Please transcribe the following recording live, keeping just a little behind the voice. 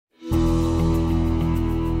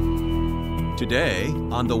Today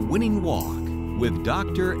on The Winning Walk with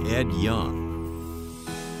Dr. Ed Young.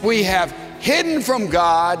 We have hidden from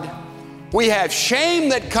God. We have shame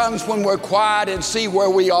that comes when we're quiet and see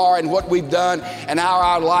where we are and what we've done and how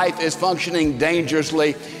our life is functioning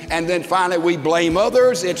dangerously. And then finally we blame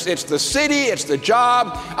others. It's the city, it's the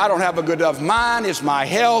job. I don't have a good enough mind. It's my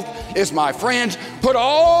health, it's my friends. Put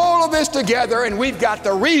all of this together and we've got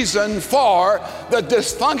the reason for the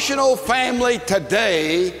dysfunctional family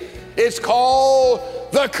today. It's called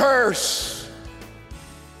the curse.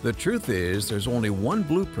 The truth is, there's only one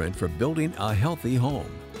blueprint for building a healthy home.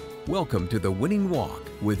 Welcome to The Winning Walk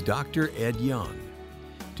with Dr. Ed Young.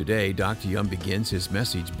 Today, Dr. Young begins his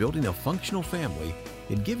message, Building a Functional Family.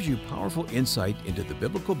 It gives you powerful insight into the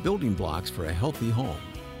biblical building blocks for a healthy home.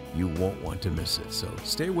 You won't want to miss it, so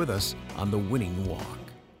stay with us on The Winning Walk.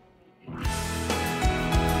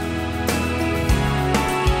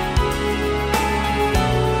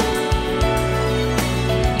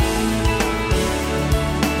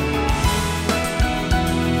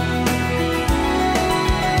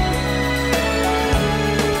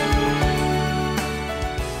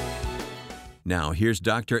 Now, here's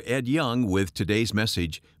Dr. Ed Young with today's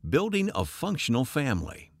message, Building a Functional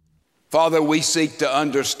Family. Father, we seek to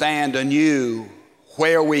understand anew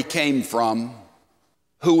where we came from,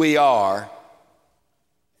 who we are,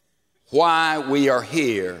 why we are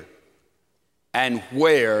here, and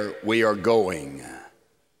where we are going.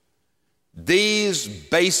 These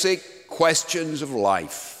basic questions of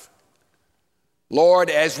life, Lord,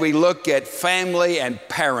 as we look at family and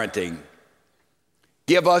parenting,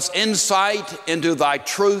 give us insight into thy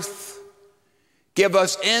truth. Give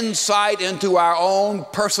us insight into our own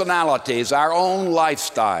personalities, our own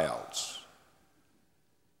lifestyles.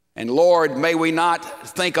 And Lord, may we not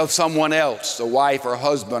think of someone else, a wife or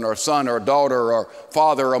husband or son or daughter or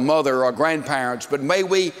father or mother or grandparents, but may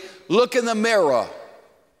we look in the mirror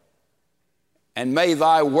and may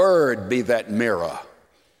thy word be that mirror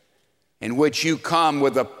in which you come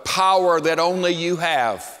with the power that only you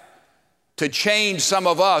have to change some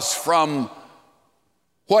of us from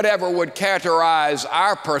whatever would characterize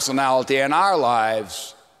our personality and our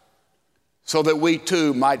lives so that we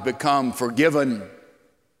too might become forgiven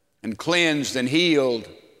and cleansed and healed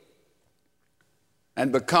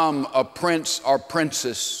and become a prince or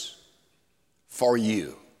princess for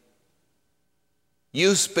you.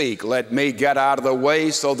 You speak, let me get out of the way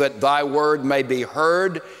so that thy word may be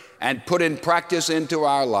heard and put in practice into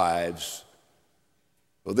our lives.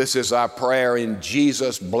 Well, this is our prayer in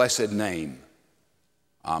Jesus' blessed name.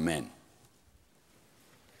 Amen.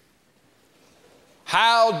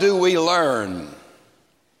 How do we learn?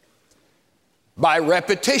 By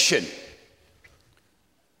repetition.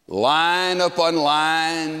 Line upon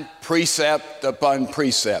line, precept upon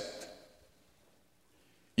precept.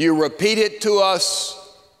 You repeat it to us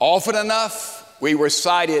often enough, we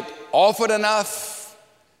recite it often enough,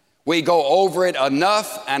 we go over it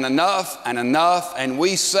enough and enough and enough, and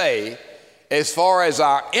we say, as far as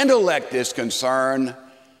our intellect is concerned,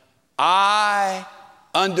 I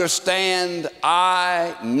understand,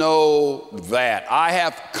 I know that. I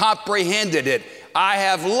have comprehended it. I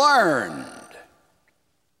have learned.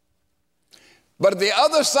 But the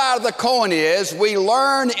other side of the coin is we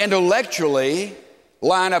learn intellectually,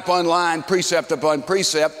 line upon line, precept upon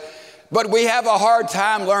precept, but we have a hard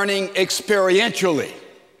time learning experientially.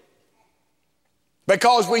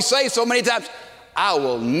 Because we say so many times, I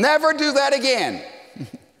will never do that again.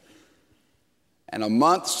 And a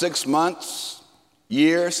month, 6 months,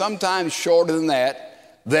 year, sometimes shorter than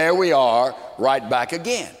that, there we are right back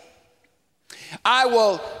again. I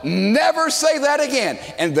will never say that again.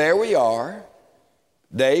 And there we are,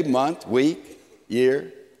 day, month, week,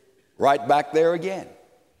 year, right back there again.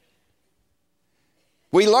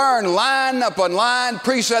 We learn line upon line,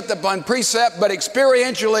 precept upon precept, but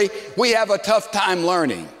experientially, we have a tough time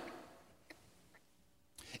learning.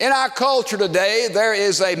 In our culture today, there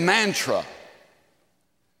is a mantra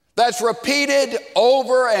that's repeated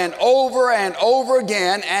over and over and over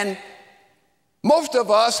again, and most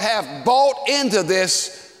of us have bought into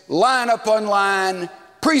this line upon line,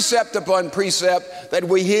 precept upon precept that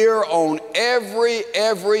we hear on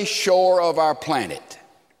every shore of our planet,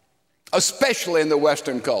 especially in the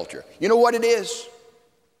Western culture. You know what it is?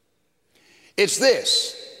 It's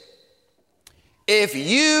this. If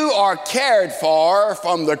you are cared for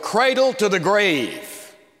from the cradle to the grave,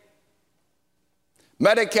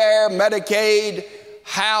 Medicare, Medicaid,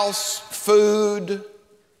 house, food,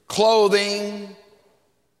 clothing,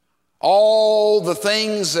 all the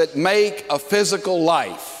things that make a physical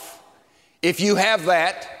life, if you have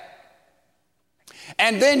that,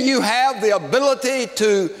 And then you have the ability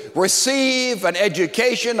to receive an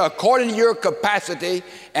education according to your capacity,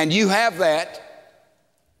 and you have that.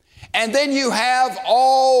 And then you have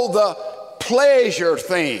all the pleasure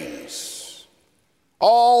things,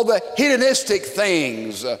 all the hedonistic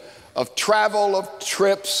things of travel, of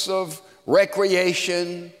trips, of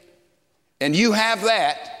recreation, and you have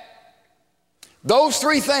that. Those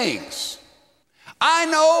three things. I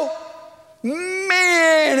know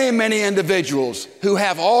many individuals who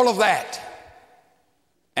have all of that,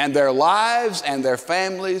 and their lives and their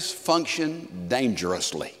families function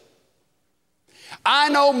dangerously. I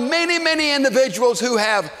know many individuals who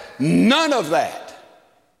have none of that,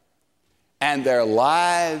 and their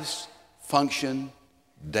lives function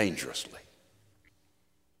dangerously.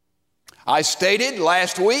 I stated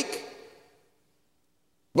last week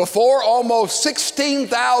before almost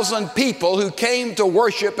 16,000 people who came to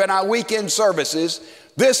worship in our weekend services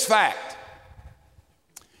this fact: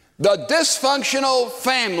 the dysfunctional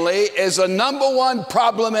family is the #1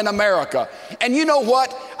 problem in America. And you know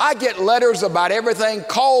what? I get letters about everything,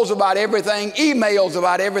 calls about everything, emails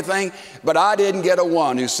about everything, but I didn't get a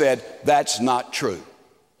one who said that's not true.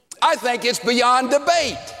 I think it's beyond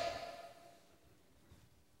debate.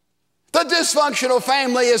 The dysfunctional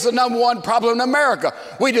family is the #1 problem in America.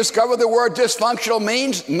 We discovered the word dysfunctional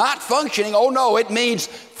means not functioning. Oh no, it means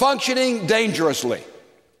functioning dangerously.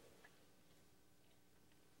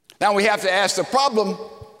 Now we have to ask the problem,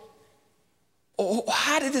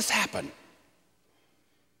 how did this happen?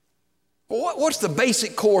 What's the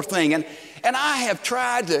basic core thing? And I have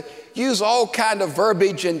tried to use all kind of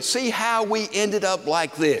verbiage and see how we ended up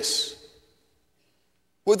like this,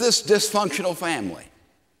 with this dysfunctional family.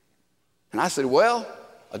 And I said, well,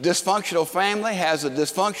 a dysfunctional family has a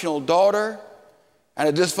dysfunctional daughter, and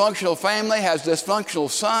a dysfunctional family has a dysfunctional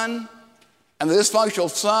son, and the dysfunctional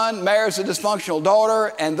son marries a dysfunctional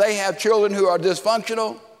daughter, and they have children who are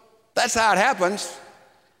dysfunctional. That's how it happens.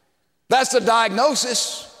 That's the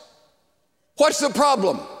diagnosis. What's the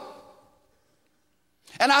problem?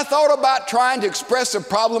 And I thought about trying to express the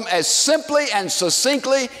problem as simply and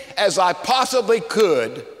succinctly as I possibly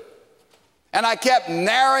could. And I kept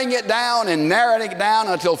narrowing it down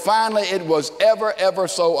until finally it was ever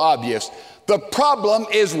so obvious. The problem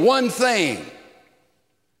is one thing: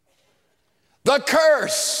 the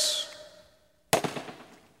curse.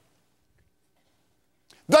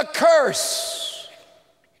 The curse.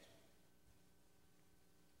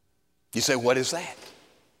 You say, what is that?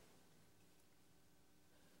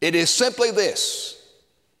 It is simply this: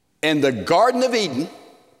 in the Garden of Eden,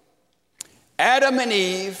 Adam and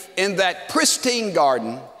Eve, in that pristine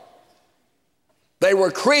garden, they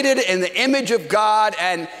were created in the image of God,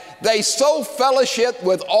 and they so fellowshiped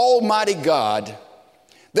with Almighty God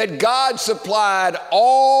that God supplied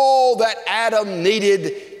all that Adam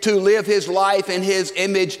needed to live his life in his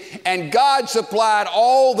image, and God supplied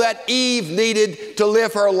all that Eve needed to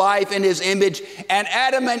live her life in his image. And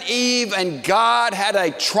Adam and Eve and God had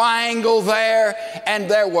a triangle there, and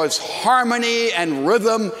there was harmony and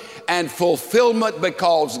rhythm and fulfillment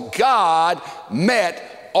because God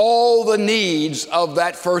met all the needs of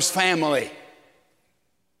that first family.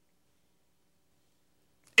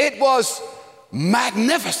 It was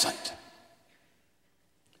magnificent.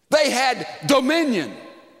 They had dominion.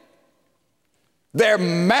 Their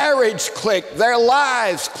marriage clicked, their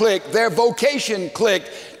lives clicked, their vocation clicked.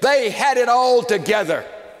 They had it all together.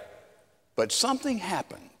 But something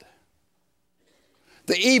happened.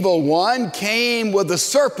 The evil one came with the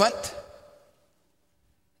serpent,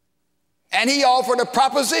 and he offered a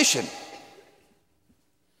proposition.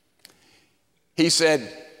 He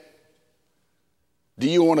said, do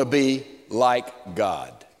you want to be like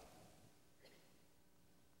God?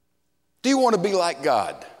 Do you want to be like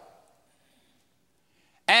God?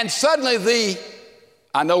 And suddenly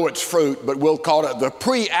I know it's fruit, but we'll call it the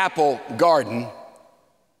pre-apple garden,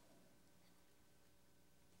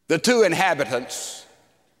 the two inhabitants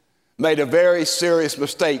made a very serious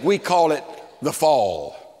mistake. We call it the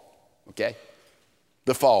fall, okay?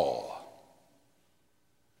 The fall.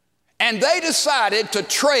 And they decided to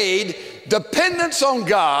trade dependence on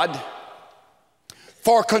God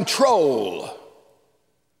for control.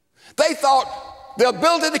 They thought the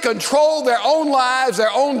ability to control their own lives,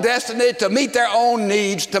 their own destiny, to meet their own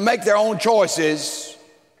needs, to make their own choices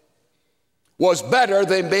was better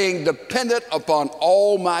than being dependent upon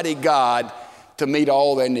Almighty God to meet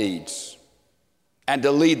all their needs and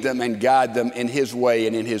to lead them and guide them in His way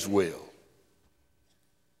and in His will.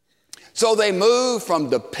 So they moved from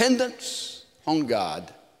dependence on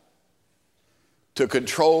God to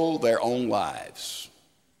control their own lives.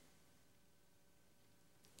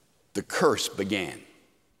 the curse began.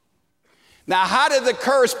 Now, how did the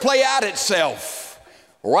curse play out itself?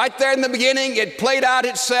 Right there in the beginning, it played out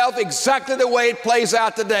itself exactly the way it plays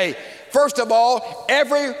out today. First of all,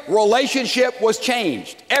 every relationship was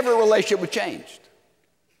changed. Every relationship was changed.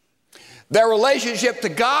 Their relationship to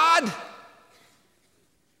God,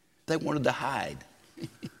 they wanted to hide.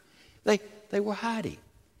 They were hiding.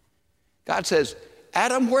 God says,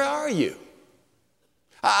 Adam, where are you?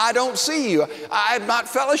 I don't see you. I'm not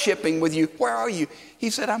fellowshipping with you. Where are you? He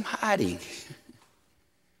said, I'm hiding.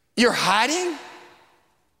 You're hiding?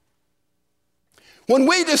 When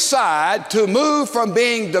we decide to move from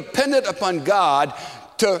being dependent upon God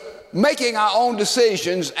to making our own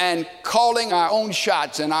decisions and calling our own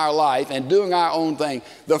shots in our life and doing our own thing,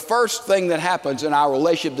 the first thing that happens in our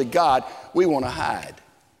relationship to God, we want to hide.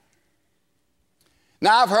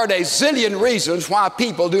 Now, I've heard a zillion reasons why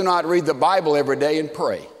people do not read the Bible every day and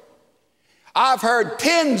pray. I've heard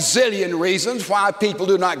 10 zillion reasons why people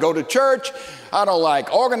do not go to church. I don't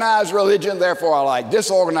like organized religion, therefore I like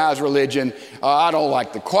disorganized religion. I don't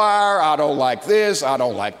like the choir. I don't like this. I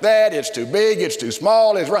don't like that. It's too big. It's too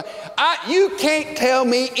small. You can't tell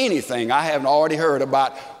me anything I haven't already heard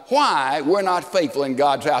about why we're not faithful in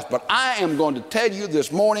God's house. But I am going to tell you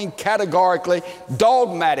this morning categorically,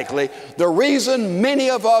 dogmatically, the reason many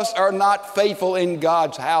of us are not faithful in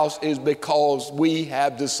God's house is because we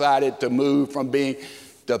have decided to move from being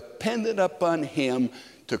dependent upon Him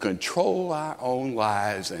to control our own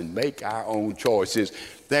lives and make our own choices.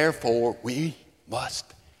 Therefore, we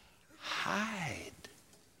must hide.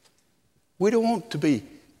 We don't want to be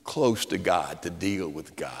close to God, to deal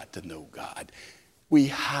with God, to know God. We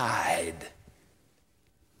hide,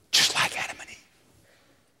 just like Adam and Eve.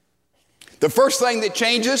 The first thing that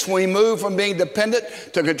changes when we move from being dependent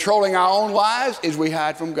to controlling our own lives is we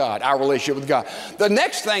hide from God, our relationship with God. The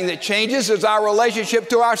next thing that changes is our relationship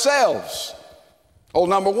to ourselves. Oh,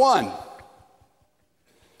 number one,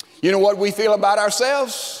 you know what we feel about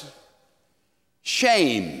ourselves?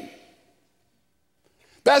 Shame.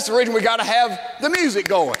 That's the reason we got to have the music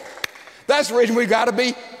going. That's the reason we've got to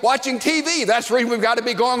be watching TV. That's the reason we've got to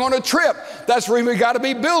be going on a trip. That's the reason we've got to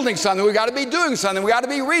be building something. We've got to be doing something. We've got to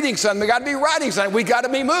be reading something. We've got to be writing something. We've got to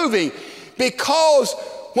be moving. Because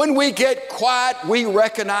when we get quiet, we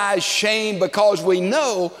recognize shame because we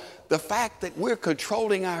know the fact that we're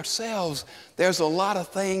controlling ourselves. There's a lot of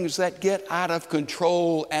things that get out of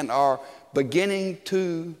control and are beginning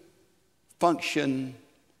to function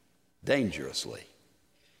dangerously.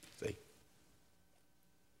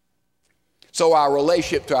 So our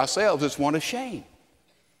relationship to ourselves is one of shame.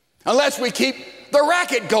 Unless we keep the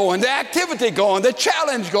racket going, the activity going, the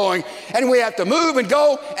challenge going, and we have to move and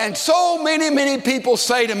go. And so many people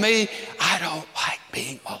say to me, I don't like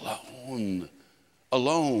being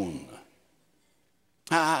alone.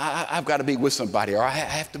 I've got to be with somebody, or I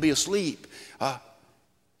have to be asleep.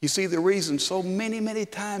 You see, the reason so many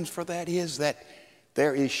times for that is that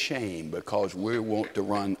there is shame because we want to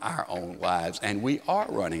run our own lives, and we are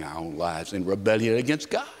running our own lives in rebellion against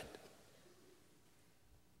God.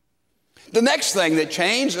 The next thing that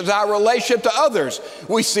changed is our relationship to others.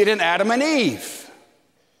 We see it in Adam and Eve.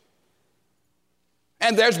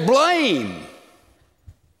 And there's blame.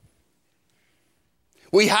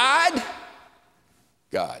 We hide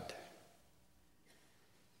God.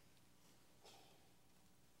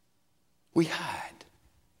 We hide.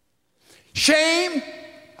 Shame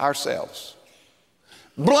ourselves.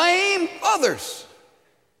 Blame others.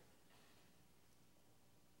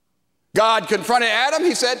 God confronted Adam.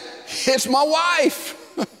 He said, it's my wife.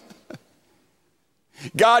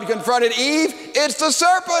 God confronted Eve. It's the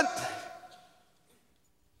serpent.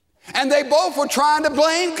 And they both were trying to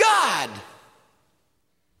blame God.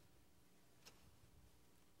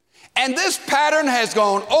 And this pattern has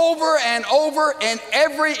gone over and over in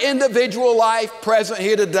every individual life present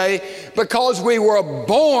here today because we were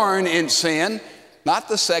born in sin, not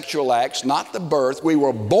the sexual acts, not the birth. We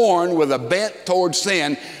were born with a bent towards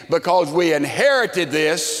sin because we inherited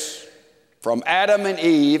this from Adam and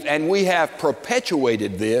Eve, and we have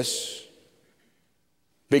perpetuated this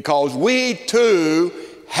because we too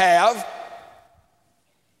have.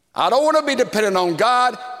 I don't want to be dependent on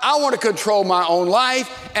God. I want to control my own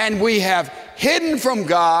life. And we have hidden from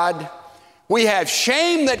God. We have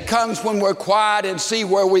shame that comes when we're quiet and see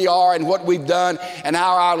where we are and what we've done and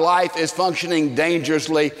how our life is functioning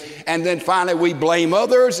dangerously. And then finally we blame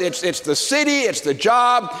others. It's the city, it's the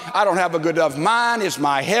job. I don't have a good enough mind. It's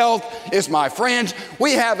my health. It's my friends.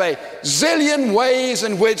 We have a zillion ways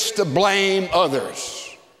in which to blame others.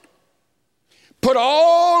 Put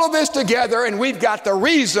all of this together and we've got the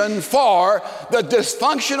reason for the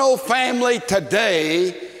dysfunctional family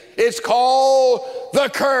today It's called the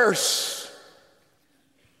curse.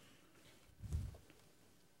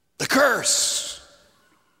 The curse.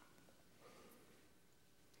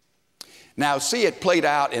 Now, see it played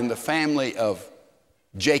out in the family of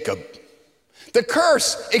Jacob. The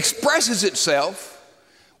curse expresses itself.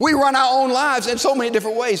 We run our own lives in so many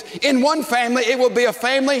different ways. In one family, it will be a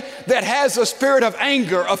family that has a spirit of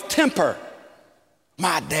anger, of temper.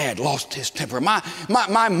 My dad lost his temper.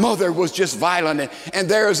 My mother was just violent, and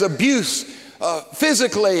there is abuse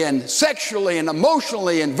physically and sexually and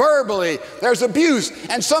emotionally and verbally. There's abuse,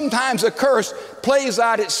 and sometimes a curse plays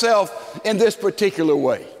out itself in this particular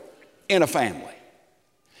way in a family.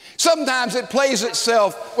 Sometimes it plays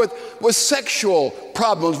itself with sexual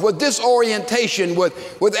problems, with disorientation,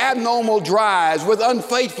 with abnormal drives, with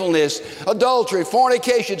unfaithfulness, adultery,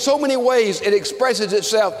 fornication. So many ways it expresses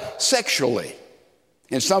itself sexually.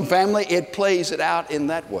 In some family, it plays it out in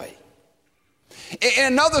that way. In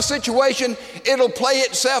another situation, it'll play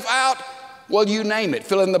itself out, well, you name it,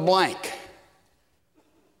 fill in the blank.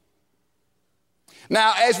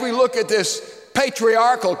 Now, as we look at this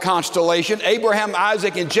patriarchal constellation, Abraham,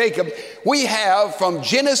 Isaac, and Jacob, we have from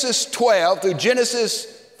Genesis 12 through Genesis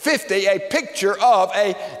 50 a picture of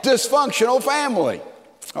a dysfunctional family.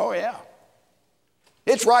 Oh, yeah.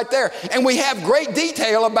 It's right there. And we have great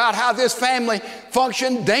detail about how this family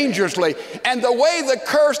functioned dangerously. And the way the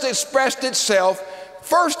curse expressed itself,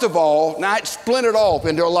 first of all, now it splintered off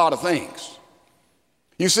into a lot of things.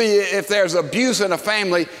 You see, if there's abuse in a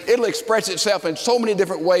family, it'll express itself in so many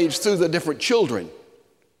different ways through the different children.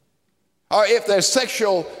 Or if there's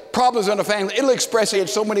sexual problems in a family, it'll express it in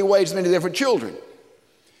so many ways, many different children.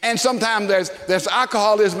 And sometimes there's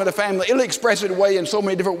alcoholism in the family. It'll express it away in so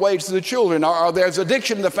many different ways to the children. Or there's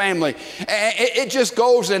addiction in the family. And it just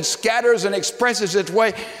goes and scatters and expresses its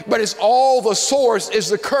way. But it's all the source is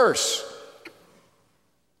the curse.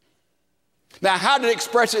 Now, how did it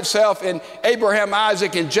express itself in Abraham,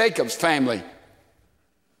 Isaac, and Jacob's family?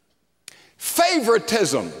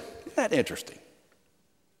 Favoritism. Isn't that interesting?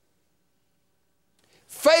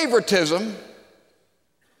 Favoritism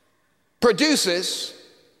produces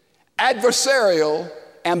adversarial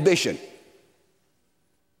ambition.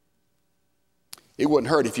 It wouldn't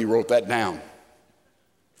hurt if you wrote that down.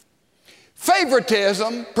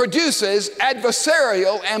 Favoritism produces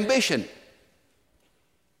adversarial ambition.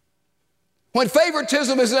 When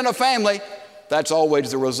favoritism is in a family, that's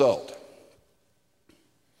always the result.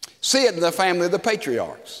 See it in the family of the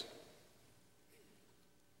patriarchs.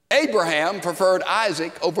 Abraham preferred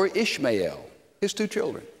Isaac over Ishmael, his two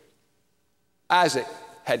children. Isaac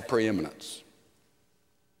had preeminence.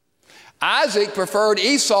 Isaac preferred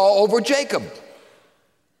Esau over Jacob,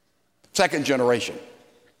 second generation.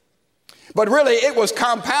 But really, it was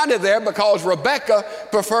compounded there because Rebekah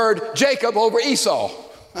preferred Jacob over Esau.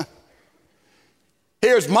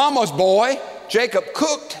 Here's mama's boy, Jacob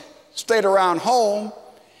cooked, stayed around home.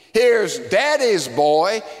 Here's daddy's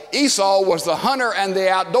boy, Esau was the hunter and the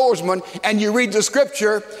outdoorsman. And you read the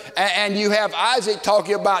scripture and you have Isaac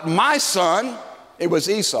talking about my son, it was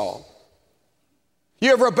Esau. You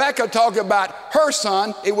have Rebekah talking about her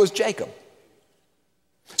son, it was Jacob.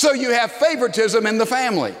 So you have favoritism in the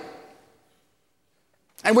family.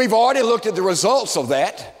 And we've already looked at the results of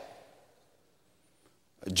that.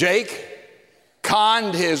 Jake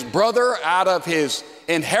conned his brother out of his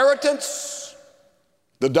inheritance,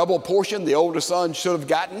 the double portion the older son should have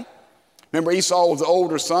gotten. Remember, Esau was the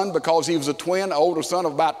older son because he was a twin, an older son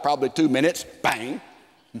of about probably 2 minutes. Bang.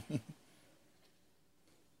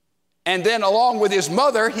 And then along with his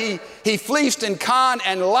mother, he fleeced and conned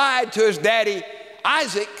and lied to his daddy,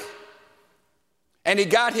 Isaac, and he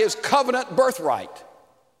got his covenant birthright.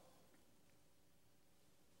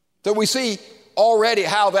 So we see already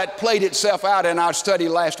how that played itself out in our study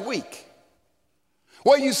last week.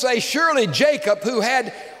 Well, you say, surely Jacob, who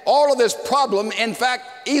had all of this problem, in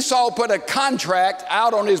fact, Esau put a contract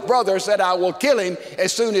out on his brother, said, I will kill him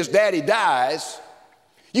as soon as daddy dies.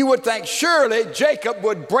 You would think surely Jacob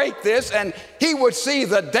would break this and he would see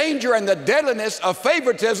the danger and the deadliness of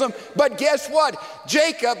favoritism. But guess what?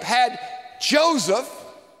 Jacob had Joseph.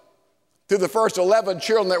 To the first 11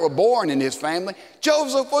 children that were born in his family,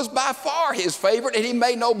 Joseph was by far his favorite, and he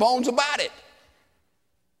made no bones about it.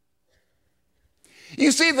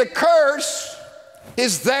 You see, the curse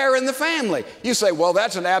is there in the family. You say, well,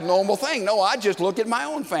 that's an abnormal thing. No, I just look at my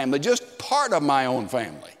own family, just part of my own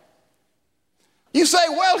family. You say,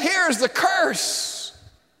 well, here's the curse.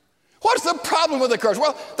 What's the problem with the curse?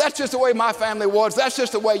 Well, that's just the way my family was. That's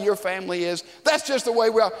just the way your family is. That's just the way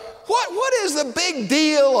we are. What is the big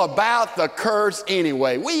deal about the curse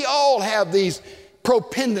anyway? We all have these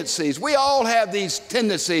propensities. We all have these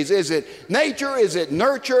tendencies. Is it nature? Is it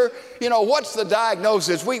nurture? You know, what's the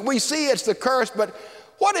diagnosis? We see it's the curse, but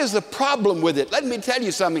what is the problem with it? Let me tell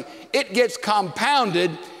you something. It gets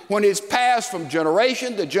compounded when it's passed from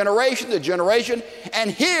generation to generation to generation.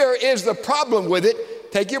 And here is the problem with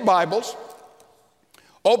it. Take your Bibles,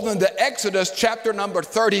 open to Exodus chapter number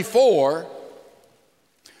 34,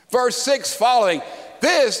 verse 6 following.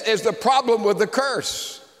 This is the problem with the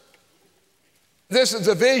curse. This is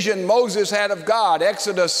the vision Moses had of God.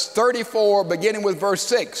 Exodus 34, beginning with verse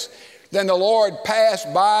 6. Then the Lord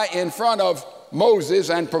passed by in front of Moses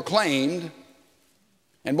and proclaimed,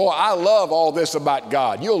 and boy, I love all this about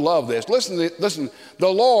God. You'll love this. Listen. The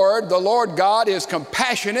Lord God is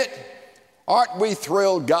compassionate. Aren't we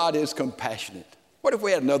thrilled God is compassionate? What if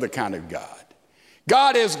we had another kind of God?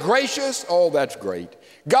 God is gracious. Oh, that's great.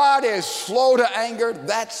 God is slow to anger.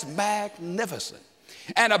 That's magnificent.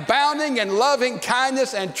 And abounding in loving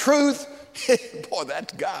kindness and truth. Boy,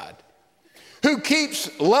 that's God. Who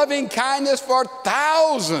keeps loving kindness for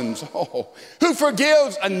thousands. Oh, who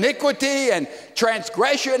forgives iniquity and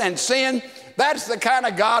transgression and sin. That's the kind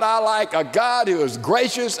of God I like, a God who is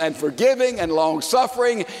gracious and forgiving and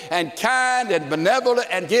long-suffering and kind and benevolent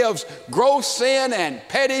and gives gross sin and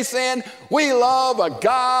petty sin. We love a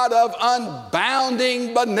God of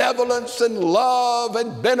unbounding benevolence and love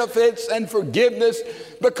and benefits and forgiveness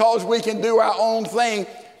because we can do our own thing.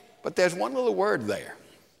 But there's one little word there.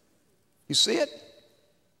 You see it?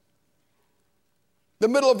 The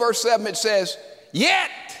middle of verse 7, it says,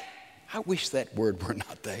 yet. I wish that word were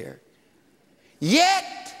not there.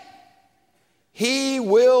 Yet he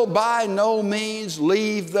will by no means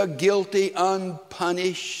leave the guilty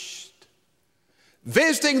unpunished,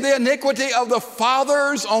 visiting the iniquity of the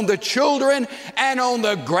fathers on the children and on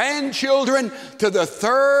the grandchildren to the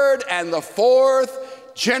third and the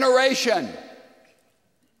fourth generation.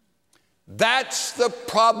 That's the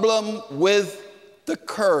problem with the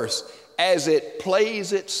curse as it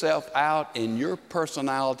plays itself out in your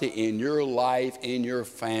personality, in your life, in your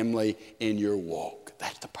family, in your walk.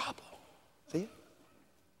 That's the problem. See it?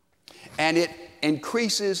 And it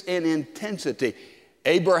increases in intensity.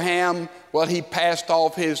 Abraham, well, he passed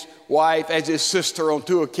off his wife as his sister on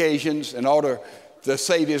 2 occasions in order to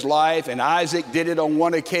save his life, and Isaac did it on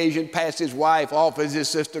 1 occasion, passed his wife off as his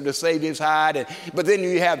sister to save his hide. But then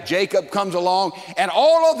you have Jacob comes along, and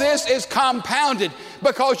all of this is compounded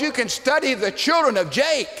because you can study the children of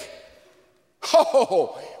Jake.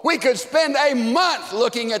 Oh, we could spend a month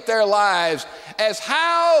looking at their lives as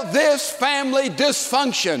how this family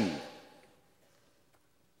dysfunctioned.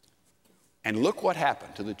 And look what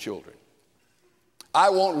happened to the children. I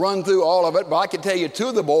won't run through all of it, but I can tell you 2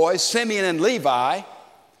 of the boys, Simeon and Levi,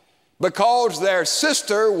 because their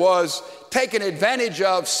sister was taken advantage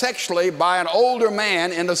of sexually by an older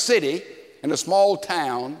man in a city, in a small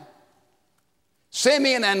town,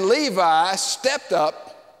 Simeon and Levi stepped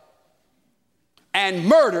up and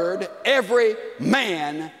murdered every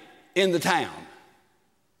man in the town.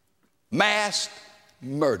 Mass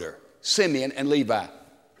murder. Simeon and Levi.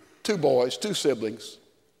 2 boys, 2 siblings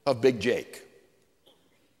of Big Jake.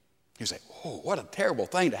 You say, oh, what a terrible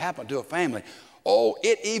thing to happen to a family. Oh,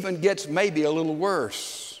 it even gets maybe a little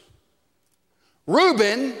worse.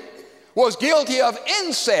 Reuben was guilty of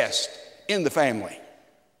incest in the family.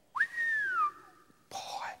 Boy,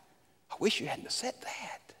 I wish you hadn't said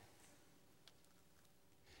that.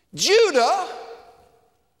 Judah,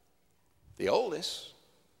 the oldest,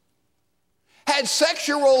 had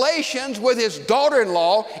sexual relations with his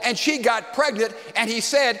daughter-in-law, and she got pregnant, and he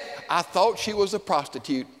said, I thought she was a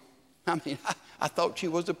prostitute. I thought she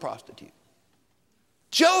was a prostitute.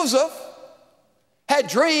 Joseph had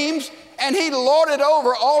dreams, and he lorded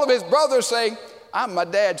over all of his brothers, saying, I'm my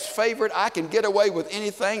dad's favorite. I can get away with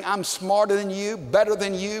anything. I'm smarter than you, better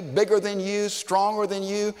than you, bigger than you, stronger than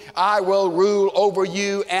you. I will rule over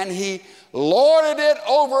you. And he lorded it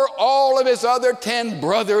over all of his other 10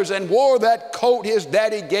 brothers and wore that coat his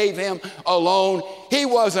daddy gave him alone. He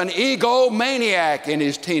was an egomaniac in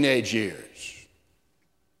his teenage years.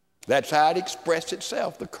 That's how it expressed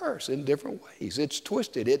itself, the curse, in different ways. It's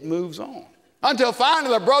twisted. It moves on. Until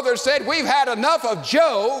finally the brothers said, we've had enough of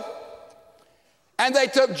Joe. And they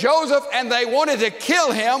took Joseph and they wanted to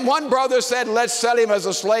kill him. One brother said, let's sell him as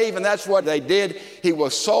a slave. And that's what they did. He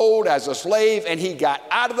was sold as a slave, and he got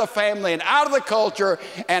out of the family and out of the culture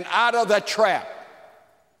and out of the trap.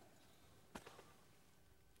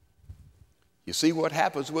 You see what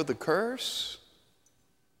happens with the curse?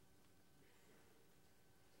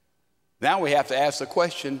 Now we have to ask the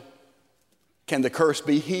question, can the curse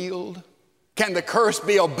be healed? Can the curse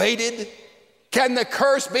be abated? Can the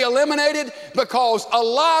curse be eliminated? Because a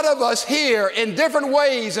lot of us here in different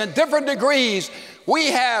ways and different degrees, we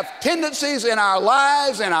have tendencies in our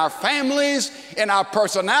lives, in our families, in our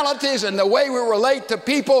personalities, in the way we relate to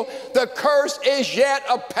people. The curse is yet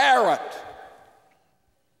apparent.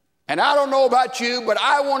 And I don't know about you, but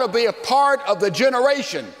I want to be a part of the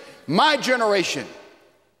generation, my generation,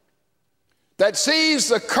 that sees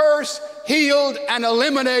the curse healed and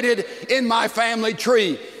eliminated in my family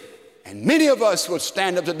tree. And many of us would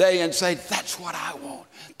stand up today and say, that's what I want.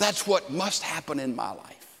 That's what must happen in my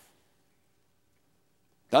life.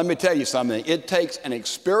 Now, let me tell you something. It takes an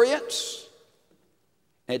experience,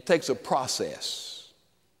 and it takes a process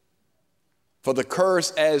for the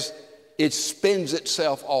curse as it spins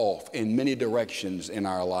itself off in many directions in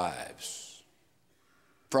our lives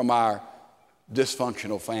from our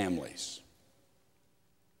dysfunctional families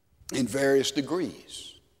in various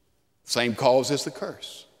degrees. Same cause as the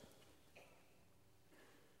curse.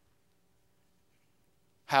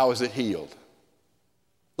 How is it healed?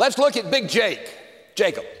 Let's look at big Jacob.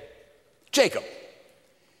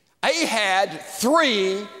 He had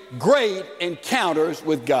 3 great encounters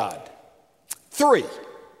with God. 3.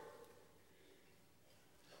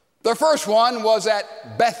 The first one was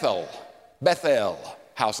at Bethel,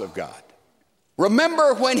 house of God.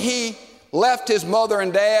 Remember when he left his mother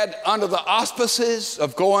and dad under the auspices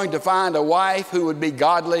of going to find a wife who would be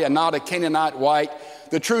godly and not a Canaanite wife?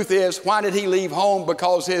 The truth is, why did he leave home?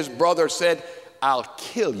 Because his brother said, I'll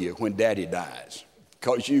kill you when daddy dies.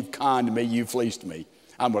 Because you've conned me, you fleeced me.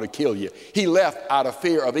 I'm going to kill you. He left out of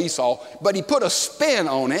fear of Esau, but he put a spin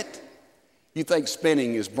on it. You think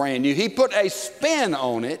spinning is brand new. He put a spin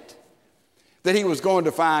on it that he was going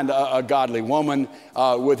to find a godly woman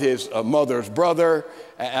with his mother's brother,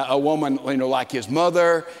 a woman like his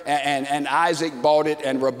mother, and Isaac bought it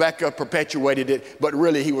and Rebekah perpetuated it, but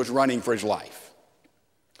really he was running for his life.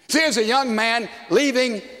 See, as a young man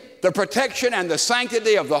leaving the protection and the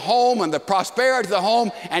sanctity of the home and the prosperity of the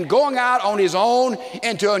home and going out on his own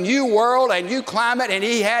into a new world, a new climate, and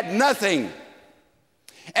he had nothing.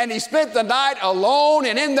 And he spent the night alone,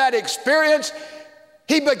 and in that experience,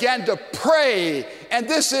 he began to pray. And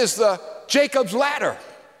this is the Jacob's ladder.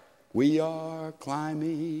 We are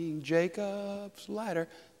climbing Jacob's ladder.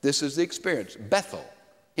 This is the experience, Bethel,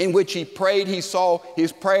 in which he prayed. He saw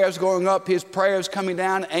his prayers going up, his prayers coming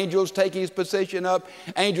down, angels taking his petition up,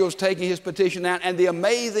 angels taking his petition down. And the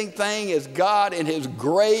amazing thing is God in his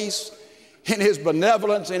grace, in his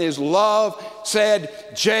benevolence, in his love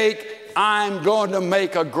said, Jake, I'm going to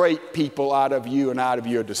make a great people out of you and out of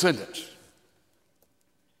your descendants.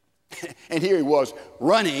 And here he was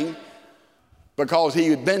running because he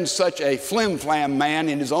had been such a flim-flam man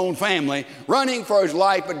in his own family, running for his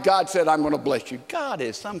life, but God said, I'm going to bless you. God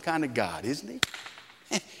is some kind of God, isn't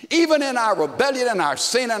he? Even in our rebellion and our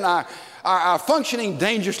sin and our functioning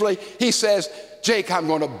dangerously, he says, Jake, I'm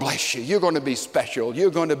going to bless you. You're going to be special. You're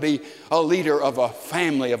going to be a leader of a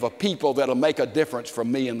family, of a people that'll make a difference for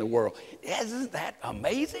me in the world. Isn't that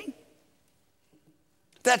amazing?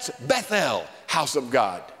 That's Bethel, house of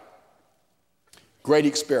God. Great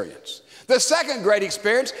experience. The second great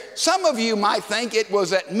experience, some of you might think it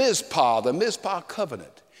was at Mizpah, the Mizpah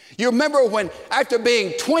covenant. You remember when, after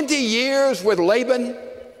being 20 years with Laban,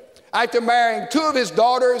 after marrying 2 of his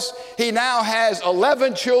daughters, he now has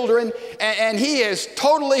 11 children, and he has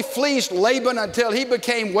totally fleeced Laban until he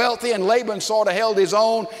became wealthy, and Laban sort of held his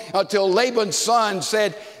own until Laban's son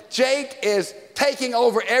said, Jake is taking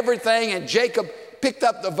over everything, and Jacob picked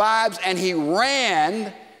up the vibes, and he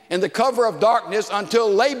ran in the cover of darkness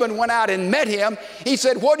until Laban went out and met him. He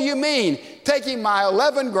said, what do you mean, taking my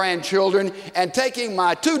 11 grandchildren and taking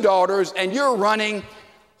my 2 daughters, and you're running?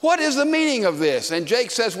 What is the meaning of this? And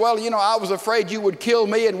Jake says, well, I was afraid you would kill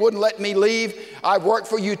me and wouldn't let me leave. I've worked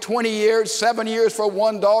for you 20 years, 7 years for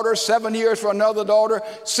one daughter, 7 years for another daughter,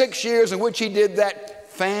 6 years in which he did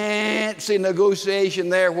that fancy negotiation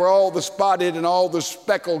there where all the spotted and all the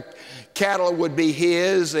speckled cattle would be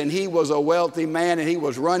his, and he was a wealthy man, and he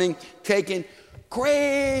was running, taking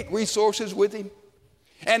great resources with him.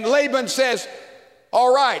 And Laban says,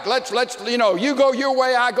 all right, let's you go your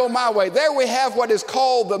way, I go my way. There we have what is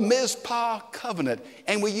called the Mizpah covenant,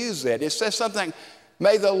 and we use that. It says something,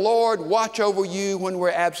 may the Lord watch over you when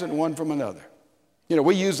we're absent one from another.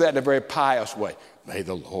 We use that in a very pious way. May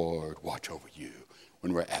the Lord watch over you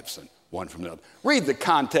when we're absent one from another. Read the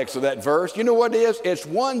context of that verse. You know what it is? It's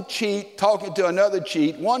one cheat talking to another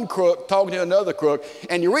cheat, one crook talking to another crook,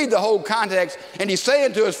 and you read the whole context, and he's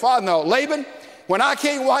saying to his father-in-law, Laban, when I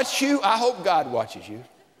can't watch you, I hope God watches you.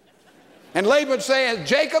 And Laban saying,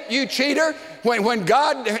 Jacob, you cheater, when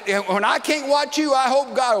I can't watch you, I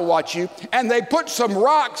hope God will watch you. And they put some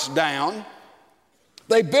rocks down.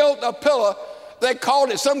 They built a pillar. They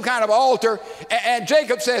called it some kind of altar. And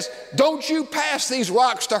Jacob says, don't you pass these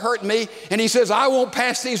rocks to hurt me. And he says, I won't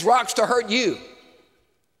pass these rocks to hurt you.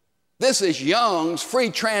 This is Young's free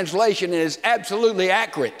translation and is absolutely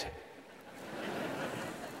accurate.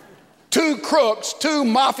 Two crooks, two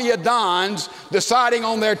mafia dons deciding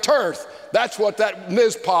on their turf. That's what that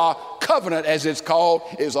Mizpah covenant, as it's called,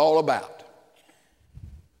 is all about.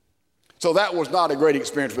 So that was not a great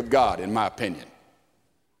experience with God, in my opinion.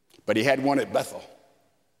 But he had one at Bethel.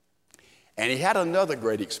 And he had another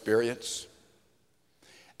great experience.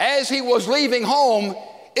 As he was leaving home,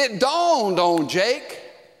 it dawned on Jake.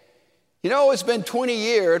 You know, it's been 20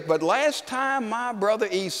 years, but last time my brother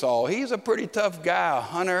Esau, he's a pretty tough guy, a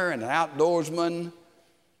hunter and an outdoorsman.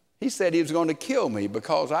 He said he was going to kill me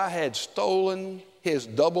because I had stolen his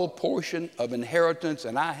double portion of inheritance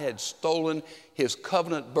and I had stolen his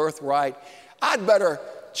covenant birthright. I'd better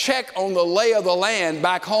check on the lay of the land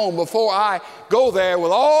back home before I go there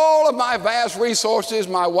with all of my vast resources,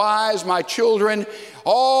 my wives, my children,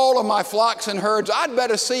 all of my flocks and herds. I'd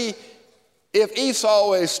better see if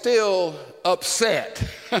Esau is still upset,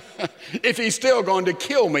 if he's still going to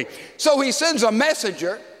kill me. So he sends a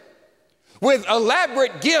messenger with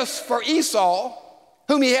elaborate gifts for Esau,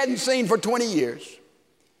 whom he hadn't seen for 20 years.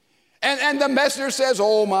 And the messenger says,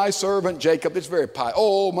 oh, my servant Jacob, it's very pious.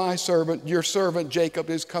 Oh, my servant, your servant Jacob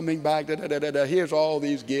is coming back. Da, da, da, da, da. Here's all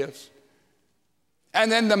these gifts.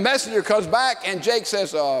 And then the messenger comes back and Jake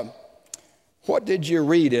says, what did you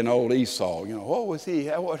read in old Esau? You know, what was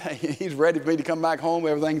he? He's ready for me to come back home.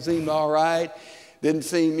 Everything seemed all right. Didn't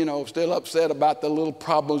seem, still upset about the little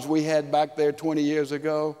problems we had back there 20 years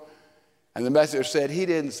ago. And the messenger said he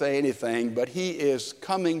didn't say anything, but he is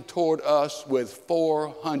coming toward us with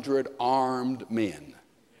 400 armed men.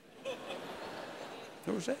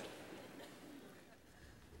 What was that?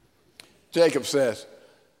 Jacob says,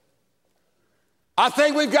 I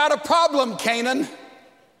think we've got a problem, Canaan.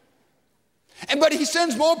 But he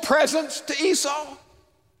sends more presents to Esau.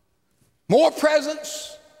 More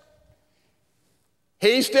presents.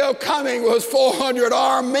 He's still coming with 400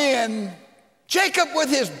 armed men. Jacob, with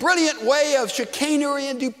his brilliant way of chicanery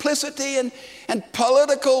and duplicity and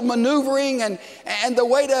political maneuvering and the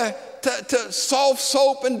way to soft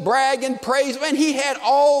soap and brag and praise, man, he had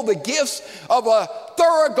all the gifts of a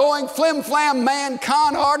thoroughgoing flim-flam man,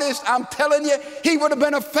 con artist. I'm telling you, he would have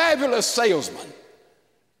been a fabulous salesman.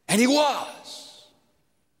 And he was.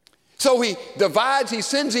 So he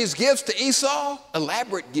sends his gifts to Esau,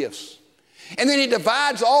 elaborate gifts. And then he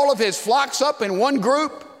divides all of his flocks up in one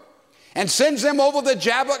group and sends them over the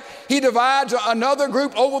Jabbok. He divides another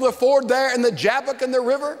group over the ford there in the Jabbok and the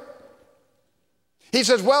river. He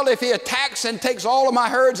says, well, if he attacks and takes all of my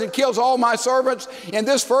herds and kills all my servants in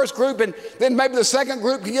this first group, and then maybe the second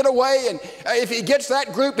group can get away, and if he gets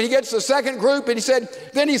that group, he gets the second group, and he said,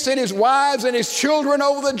 then he sent his wives and his children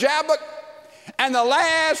over the Jabbok, and the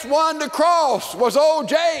last one to cross was old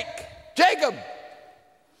Jacob.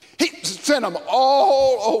 He sent them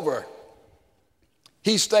all over.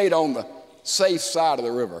 He stayed on the safe side of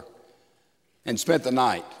the river and spent the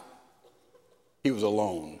night. He was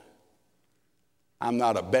alone. I'm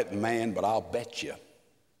not a betting man, but I'll bet you.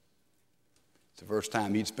 It's the first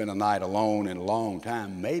time he'd spent a night alone in a long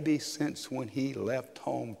time, maybe since when he left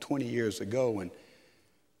home 20 years ago and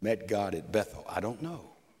met God at Bethel. I don't know.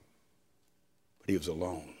 But he was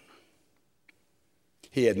alone.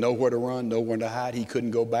 He had nowhere to run, nowhere to hide. He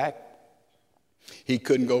couldn't go back. He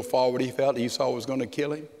couldn't go forward. He felt Esau was going to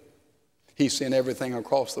kill him. He sent everything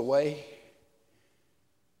across the way.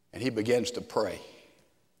 And he begins to pray.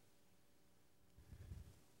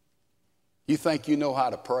 You think you know how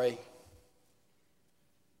to pray?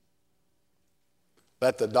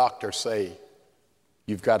 Let the doctor say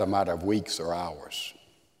you've got a matter of weeks or hours.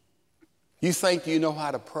 You think you know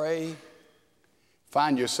how to pray?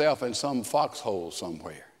 Find yourself in some foxhole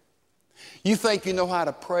somewhere. You think you know how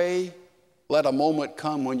to pray? Let a moment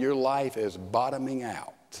come when your life is bottoming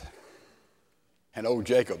out. And old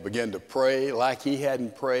Jacob began to pray like he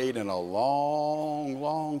hadn't prayed in a long,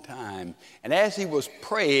 long time. And as he was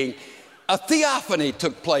praying, a theophany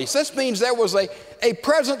took place. This means there was a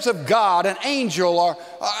presence of God, an angel,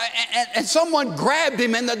 and someone grabbed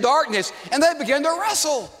him in the darkness, and they began to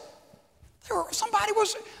wrestle.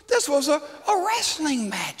 This was a wrestling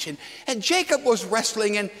match, and Jacob was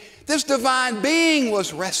wrestling, and this divine being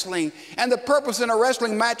was wrestling. And the purpose in a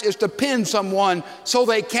wrestling match is to pin someone so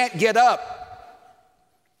they can't get up,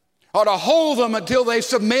 or to hold them until they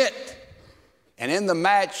submit. And in the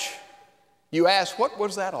match, You ask, what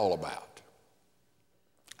was that all about?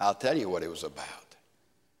 I'll tell you what it was about.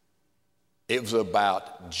 It was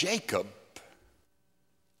about Jacob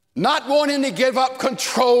not wanting to give up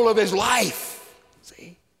control of his life,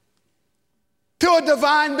 see, to a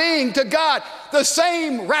divine being, to God. The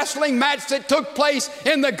same wrestling match that took place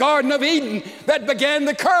in the Garden of Eden that began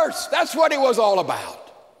the curse. That's what it was all about.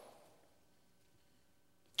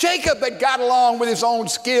 Jacob had got along with his own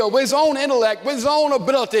skill, with his own intellect, with his own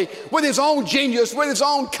ability, with his own genius, with his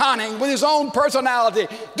own cunning, with his own personality,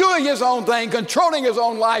 doing his own thing, controlling his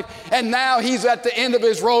own life. And now he's at the end of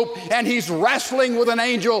his rope and he's wrestling with an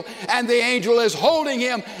angel, and the angel is holding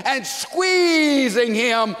him and squeezing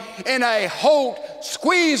him in a hold,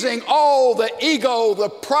 squeezing all the ego, the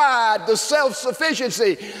pride, the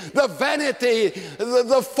self-sufficiency, the vanity,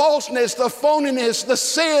 the falseness, the phoniness, the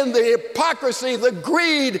sin, the hypocrisy, the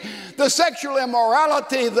greed, the sexual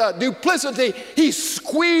immorality, the duplicity. He's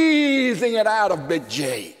squeezing it out of Big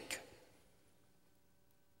Jake.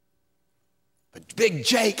 But Big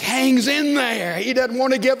Jake hangs in there. He doesn't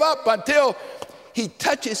want to give up until he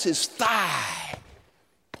touches his thigh.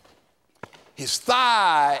 His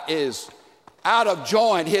thigh is out of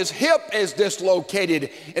joint. His hip is dislocated,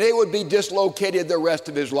 and it would be dislocated the rest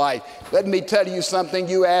of his life. Let me tell you something.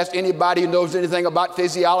 You ask anybody who knows anything about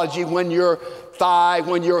physiology, when your thigh,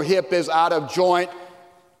 when your hip is out of joint,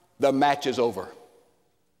 the match is over.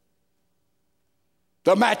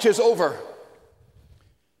 The match is over.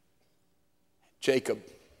 Jacob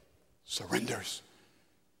surrenders.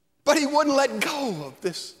 But he wouldn't let go of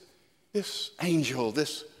this angel,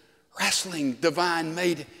 this wrestling divine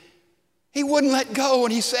maiden. He wouldn't let go,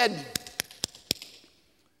 and he said,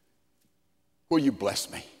 will you bless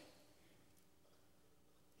me?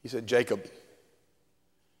 He said, Jacob,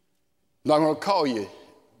 I'm not going to call you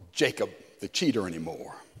Jacob the cheater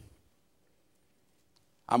anymore.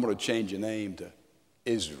 I'm going to change your name to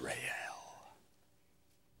Israel,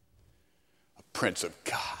 a prince of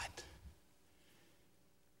God.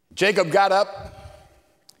 Jacob got up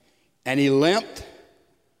and he limped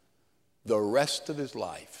the rest of his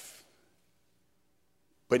life.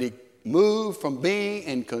 But he moved from being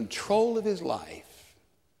in control of his life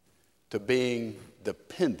to being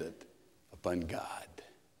dependent upon God.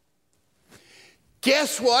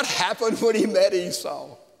 Guess what happened when he met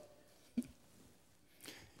Esau?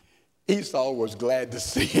 Esau was glad to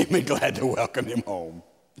see him and glad to welcome him home.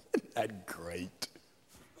 Isn't that great?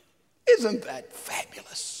 Isn't that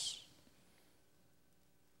fabulous?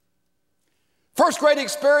 First great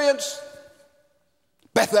experience,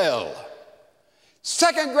 Bethel.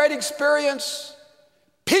 Second great experience,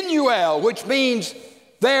 Penuel, which means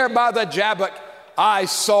there by the Jabbok, I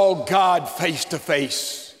saw God face to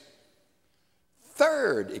face.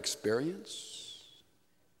 Third experience,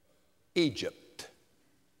 Egypt.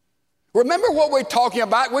 Remember what we're talking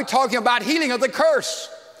about? We're talking about healing of the curse.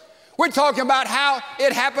 We're talking about how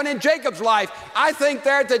it happened in Jacob's life. I think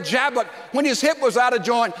there at the Jabbok, when his hip was out of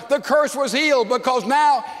joint, the curse was healed because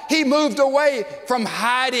now he moved away from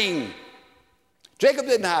hiding. Jacob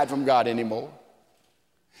didn't hide from God anymore.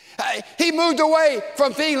 He moved away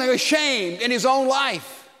from feeling ashamed in his own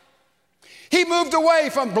life. He moved away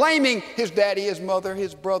from blaming his daddy, his mother,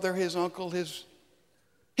 his brother, his uncle.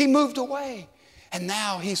 He moved away. And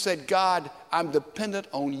now he said, God, I'm dependent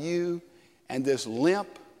on you, and this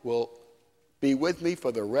limp will be with me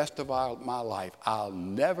for the rest of my life. I'll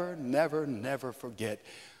never, never, never forget.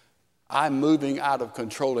 I'm moving out of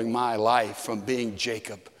controlling my life from being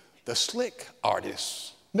Jacob, the slick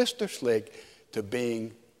artist, Mr. Slick, to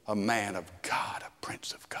being a man of God, a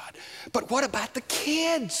prince of God. But what about the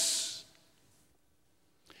kids?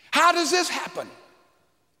 How does this happen?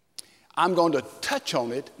 I'm going to touch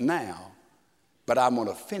on it now, but I'm going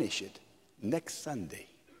to finish it next Sunday.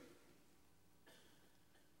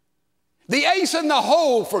 The ace in the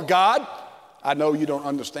hole for God, I know you don't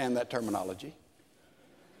understand that terminology,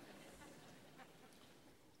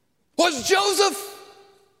 was Joseph.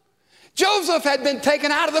 Joseph had been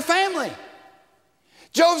taken out of the family.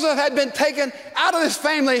 Joseph had been taken out of this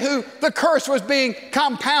family who the curse was being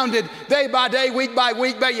compounded day by day, week by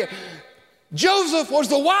week, by year. Joseph was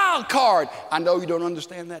the wild card. I know you don't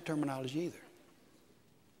understand that terminology either.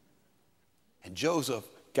 And Joseph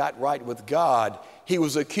got right with God. He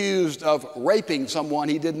was accused of raping someone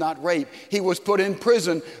he did not rape. He was put in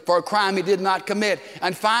prison for a crime he did not commit.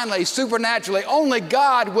 And finally, supernaturally, only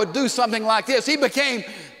God would do something like this. He became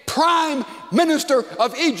prime minister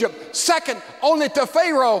of Egypt, second only to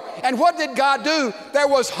Pharaoh. And what did God do? There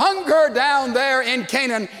was hunger down there in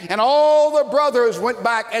Canaan, and all the brothers went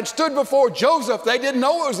back and stood before Joseph. They didn't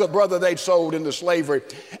know it was the brother they'd sold into slavery.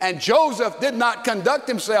 And Joseph did not conduct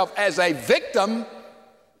himself as a victim.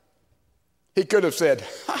 He could have said,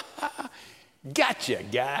 "Ha, ha, gotcha,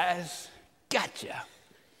 guys, gotcha.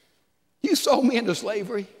 You sold me into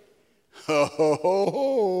slavery.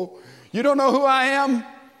 Oh, you don't know who I am?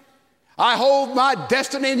 I hold my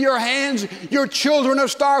destiny in your hands. Your children are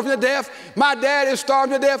starving to death. My dad is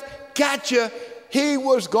starving to death. Gotcha." He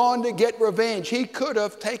was going to get revenge. He could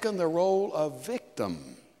have taken the role of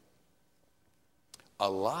victim. A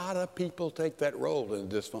lot of people take that role in a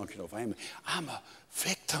dysfunctional family. I'm a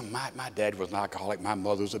victim. My dad was an alcoholic. My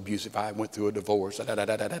mother was abusive. I went through a divorce. I'm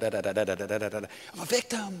a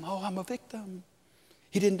victim. Oh, I'm a victim.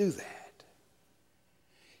 He didn't do that.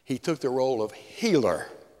 He took the role of healer.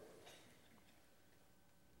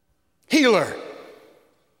 Healer.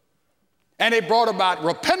 And it brought about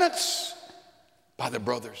repentance by the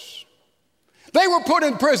brothers. They were put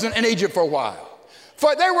in prison in Egypt for a while.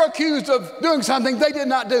 For they were accused of doing something they did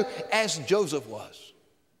not do, as Joseph was.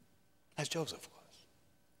 As Joseph was.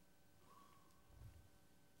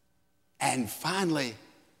 And finally,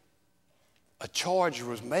 a charge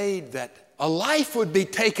was made that a life would be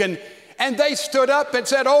taken, and they stood up and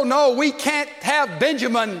said, "Oh no, we can't have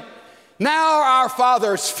Benjamin, now our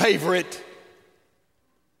father's favorite.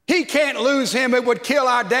 He can't lose him, it would kill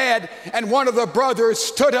our dad." And one of the brothers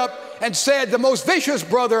stood up and said, the most vicious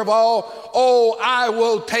brother of all, "Oh, I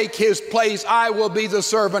will take his place. I will be the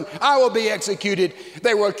servant. I will be executed."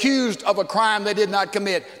 They were accused of a crime they did not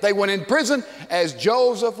commit. They went in prison as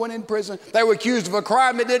Joseph went in prison. They were accused of a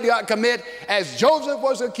crime they did not commit as Joseph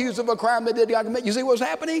was accused of a crime they did not commit. You see what's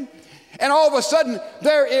happening? And all of a sudden,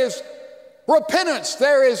 there is repentance.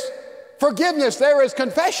 There is forgiveness. There is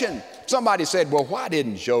confession. Somebody said, "Well, why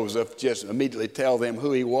didn't Joseph just immediately tell them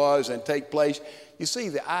who he was and take place?" You see,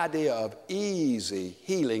 the idea of easy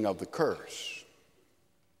healing of the curse,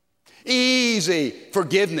 easy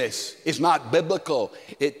forgiveness is not biblical.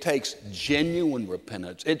 It takes genuine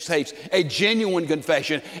repentance. It takes a genuine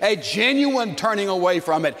confession, a genuine turning away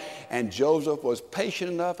from it. And Joseph was patient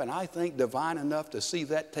enough, and I think divine enough, to see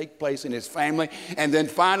that take place in his family. And then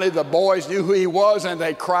finally the boys knew who he was, and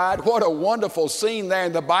they cried. What a wonderful scene there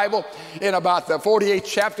in the Bible. In about the 48th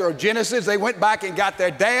chapter of Genesis, they went back and got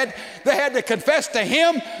their dad. They had to confess to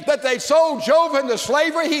him that they sold Joseph into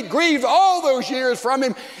slavery. He'd grieved all those years from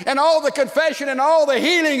him, and all the confession and all the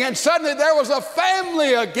healing, and suddenly there was a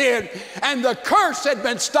family again, and the curse had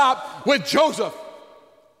been stopped with Joseph.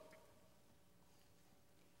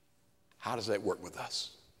 How does that work with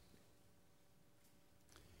us?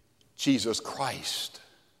 Jesus Christ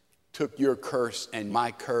took your curse and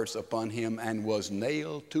my curse upon him and was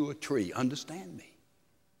nailed to a tree. Understand me.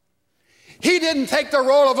 He didn't take the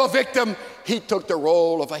role of a victim. He took the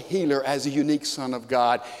role of a healer as a unique Son of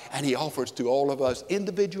God. And he offers to all of us,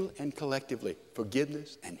 individually and collectively,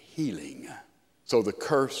 forgiveness and healing. So the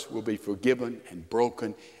curse will be forgiven and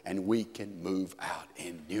broken, and we can move out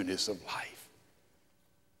in newness of life.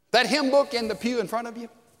 That hymn book in the pew in front of you,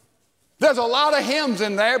 there's a lot of hymns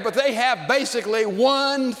in there, but they have basically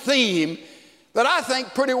one theme that I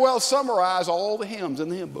think pretty well summarizes all the hymns in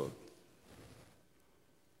the hymn book.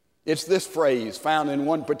 It's this phrase found in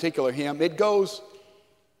one particular hymn. It goes,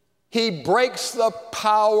 "He breaks the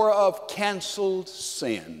power of canceled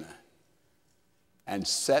sin and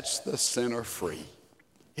sets the sinner free."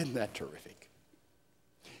 Isn't that terrific?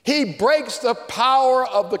 He breaks the power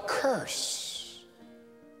of the curse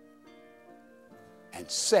and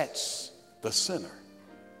sets the sinner,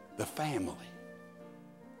 the family,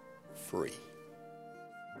 free.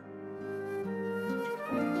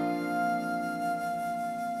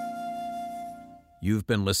 You've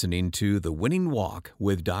been listening to The Winning Walk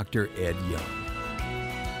with Dr. Ed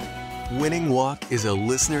Young. Winning Walk is a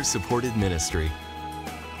listener-supported ministry.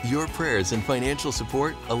 Your prayers and financial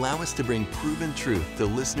support allow us to bring proven truth to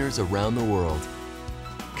listeners around the world.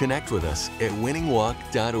 Connect with us at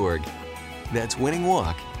winningwalk.org. That's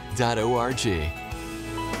winningwalk.org.